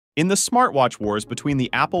In the smartwatch wars between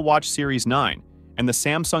the Apple Watch Series 9 and the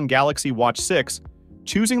Samsung Galaxy Watch 6,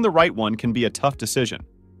 choosing the right one can be a tough decision.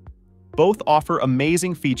 Both offer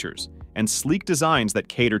amazing features and sleek designs that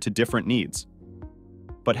cater to different needs.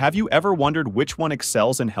 But have you ever wondered which one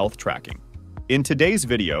excels in health tracking? In today's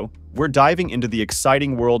video, we're diving into the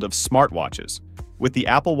exciting world of smartwatches, with the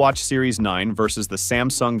Apple Watch Series 9 versus the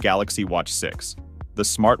Samsung Galaxy Watch 6, the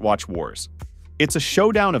Smartwatch Wars. It's a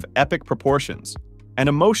showdown of epic proportions, and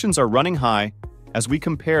emotions are running high as we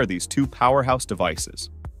compare these two powerhouse devices.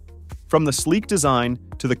 From the sleek design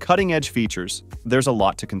to the cutting-edge features, there's a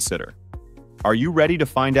lot to consider. Are you ready to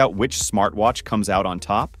find out which smartwatch comes out on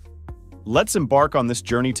top? Let's embark on this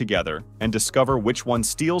journey together and discover which one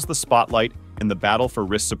steals the spotlight in the battle for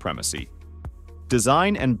wrist supremacy.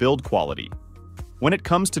 Design and build quality. When it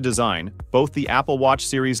comes to design, both the Apple Watch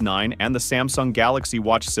Series 9 and the Samsung Galaxy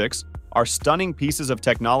Watch 6 are stunning pieces of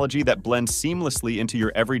technology that blend seamlessly into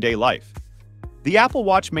your everyday life. The Apple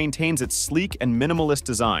Watch maintains its sleek and minimalist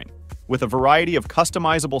design, with a variety of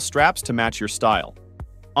customizable straps to match your style.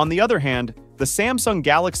 On the other hand, the Samsung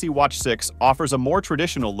Galaxy Watch 6 offers a more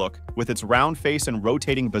traditional look with its round face and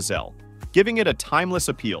rotating bezel, giving it a timeless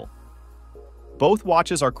appeal. Both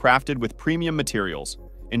watches are crafted with premium materials,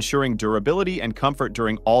 ensuring durability and comfort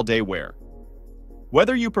during all-day wear.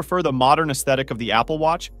 Whether you prefer the modern aesthetic of the Apple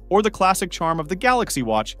Watch or the classic charm of the Galaxy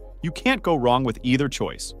Watch, you can't go wrong with either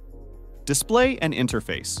choice. Display and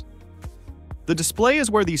interface. The display is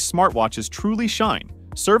where these smartwatches truly shine,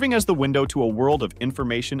 serving as the window to a world of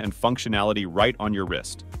information and functionality right on your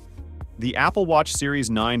wrist. The Apple Watch Series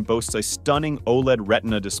 9 boasts a stunning OLED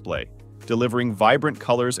Retina display, delivering vibrant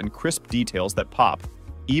colors and crisp details that pop,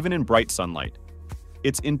 even in bright sunlight.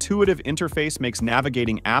 Its intuitive interface makes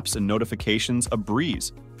navigating apps and notifications a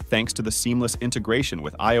breeze, thanks to the seamless integration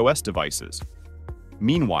with iOS devices.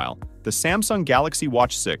 Meanwhile, the Samsung Galaxy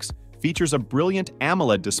Watch 6 features a brilliant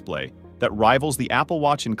AMOLED display that rivals the Apple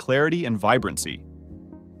Watch in clarity and vibrancy.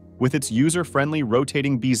 With its user-friendly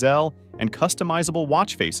rotating bezel and customizable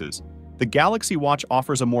watch faces, the Galaxy Watch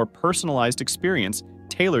offers a more personalized experience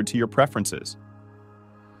tailored to your preferences.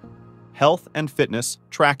 Health and fitness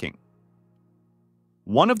tracking.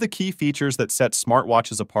 One of the key features that set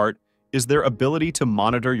smartwatches apart is their ability to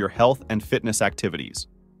monitor your health and fitness activities.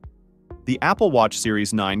 The Apple Watch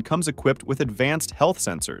Series 9 comes equipped with advanced health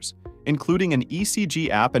sensors, including an ECG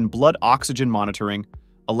app and blood oxygen monitoring,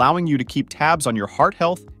 allowing you to keep tabs on your heart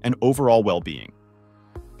health and overall well-being.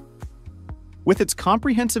 With its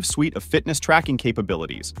comprehensive suite of fitness tracking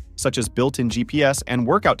capabilities, such as built-in GPS and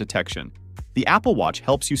workout detection, the Apple Watch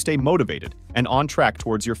helps you stay motivated and on track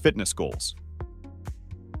towards your fitness goals.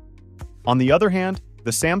 On the other hand,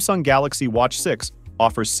 the Samsung Galaxy Watch 6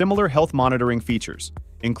 offers similar health monitoring features,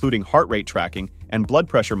 including heart rate tracking and blood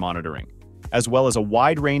pressure monitoring, as well as a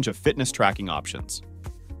wide range of fitness tracking options.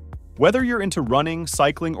 Whether you're into running,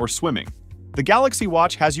 cycling, or swimming, the Galaxy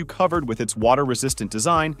Watch has you covered with its water-resistant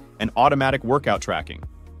design and automatic workout tracking.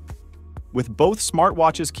 With both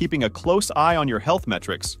smartwatches keeping a close eye on your health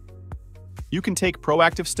metrics, you can take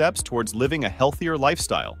proactive steps towards living a healthier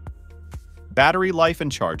lifestyle. Battery life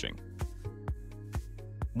and charging.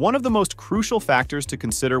 One of the most crucial factors to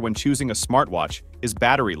consider when choosing a smartwatch is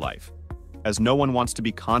battery life, as no one wants to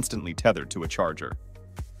be constantly tethered to a charger.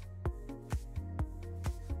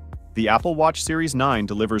 The Apple Watch Series 9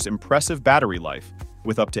 delivers impressive battery life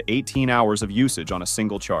with up to 18 hours of usage on a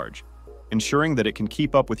single charge, ensuring that it can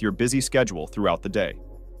keep up with your busy schedule throughout the day.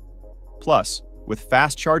 Plus, with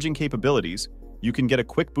fast charging capabilities, you can get a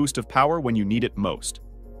quick boost of power when you need it most.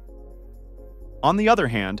 On the other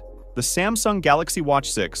hand, the Samsung Galaxy Watch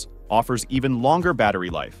 6 offers even longer battery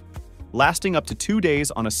life, lasting up to 2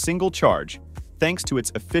 days on a single charge thanks to its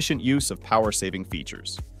efficient use of power-saving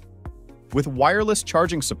features. With wireless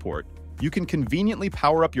charging support, you can conveniently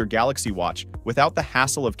power up your Galaxy Watch without the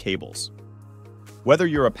hassle of cables. Whether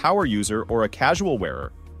you're a power user or a casual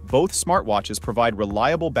wearer, both smartwatches provide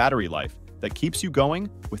reliable battery life that keeps you going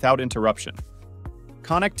without interruption.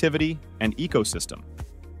 Connectivity and ecosystem.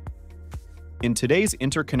 In today's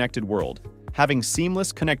interconnected world, having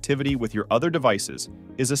seamless connectivity with your other devices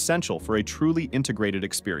is essential for a truly integrated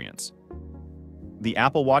experience. The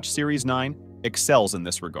Apple Watch Series 9 excels in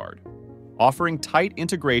this regard, offering tight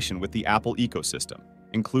integration with the Apple ecosystem,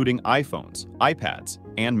 including iPhones, iPads,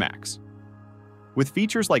 and Macs. With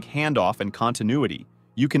features like handoff and continuity,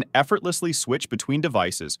 you can effortlessly switch between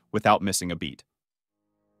devices without missing a beat.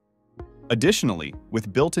 Additionally,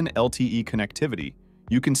 with built-in LTE connectivity,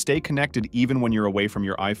 you can stay connected even when you're away from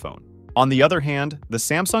your iPhone. On the other hand, the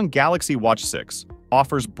Samsung Galaxy Watch 6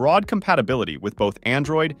 offers broad compatibility with both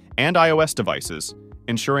Android and iOS devices,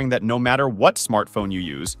 ensuring that no matter what smartphone you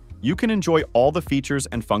use, you can enjoy all the features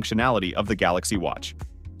and functionality of the Galaxy Watch.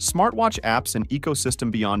 Smartwatch apps and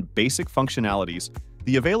ecosystem beyond basic functionalities,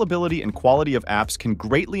 the availability and quality of apps can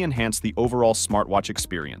greatly enhance the overall smartwatch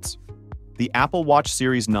experience. The Apple Watch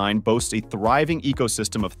Series 9 boasts a thriving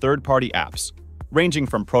ecosystem of third-party apps, ranging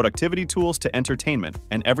from productivity tools to entertainment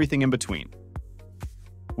and everything in between.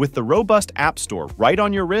 With the robust App Store right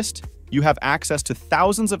on your wrist, you have access to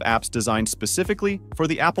thousands of apps designed specifically for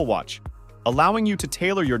the Apple Watch, allowing you to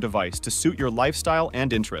tailor your device to suit your lifestyle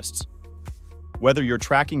and interests. Whether you're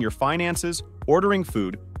tracking your finances, ordering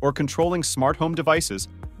food, or controlling smart home devices,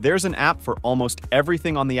 there's an app for almost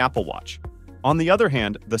everything on the Apple Watch. On the other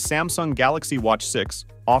hand, the Samsung Galaxy Watch 6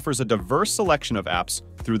 offers a diverse selection of apps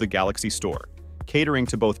through the Galaxy Store, catering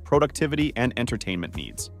to both productivity and entertainment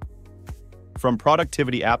needs. From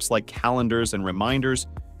productivity apps like calendars and reminders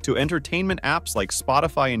to entertainment apps like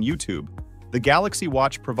Spotify and YouTube, the Galaxy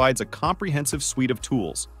Watch provides a comprehensive suite of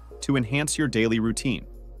tools to enhance your daily routine.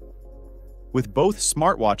 With both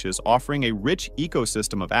smartwatches offering a rich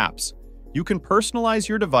ecosystem of apps, you can personalize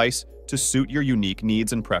your device to suit your unique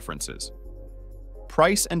needs and preferences.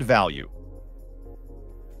 Price and value.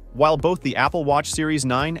 While both the Apple Watch Series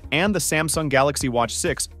 9 and the Samsung Galaxy Watch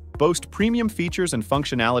 6 boast premium features and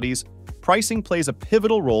functionalities, pricing plays a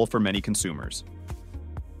pivotal role for many consumers.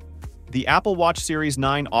 The Apple Watch Series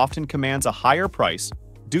 9 often commands a higher price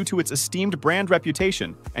due to its esteemed brand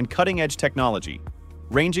reputation and cutting-edge technology,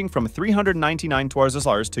 ranging from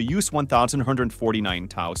 $399 to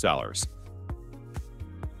 $1,149.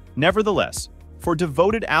 Nevertheless, for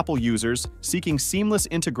devoted Apple users seeking seamless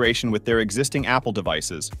integration with their existing Apple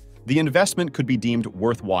devices, the investment could be deemed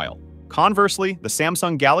worthwhile. Conversely, the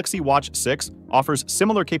Samsung Galaxy Watch 6 offers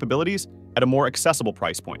similar capabilities at a more accessible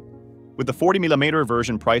price point, with the 40mm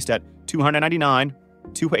version priced at $299,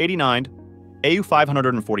 $289,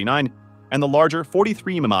 $549, and the larger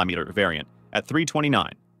 43mm variant at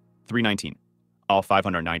 $329, $319, all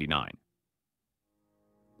 $599.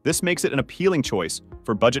 This makes it an appealing choice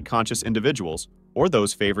for budget-conscious individuals or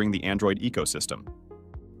those favoring the Android ecosystem.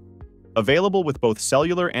 Available with both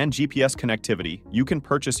cellular and GPS connectivity, you can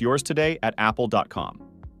purchase yours today at apple.com.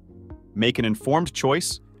 Make an informed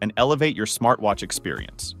choice and elevate your smartwatch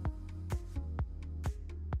experience.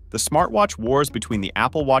 The smartwatch wars between the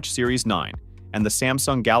Apple Watch Series 9 and the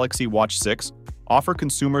Samsung Galaxy Watch 6 offer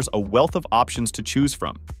consumers a wealth of options to choose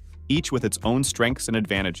from, each with its own strengths and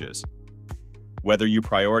advantages. Whether you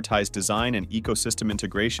prioritize design and ecosystem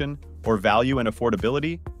integration or value and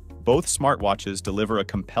affordability, both smartwatches deliver a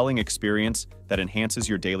compelling experience that enhances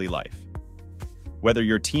your daily life. Whether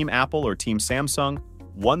you're Team Apple or Team Samsung,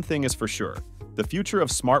 one thing is for sure: the future of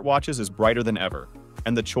smartwatches is brighter than ever,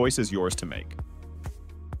 and the choice is yours to make.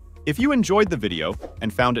 If you enjoyed the video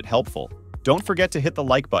and found it helpful, don't forget to hit the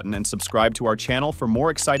like button and subscribe to our channel for more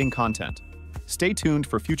exciting content. Stay tuned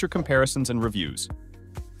for future comparisons and reviews.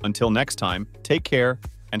 Until next time, take care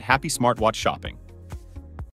and happy smartwatch shopping.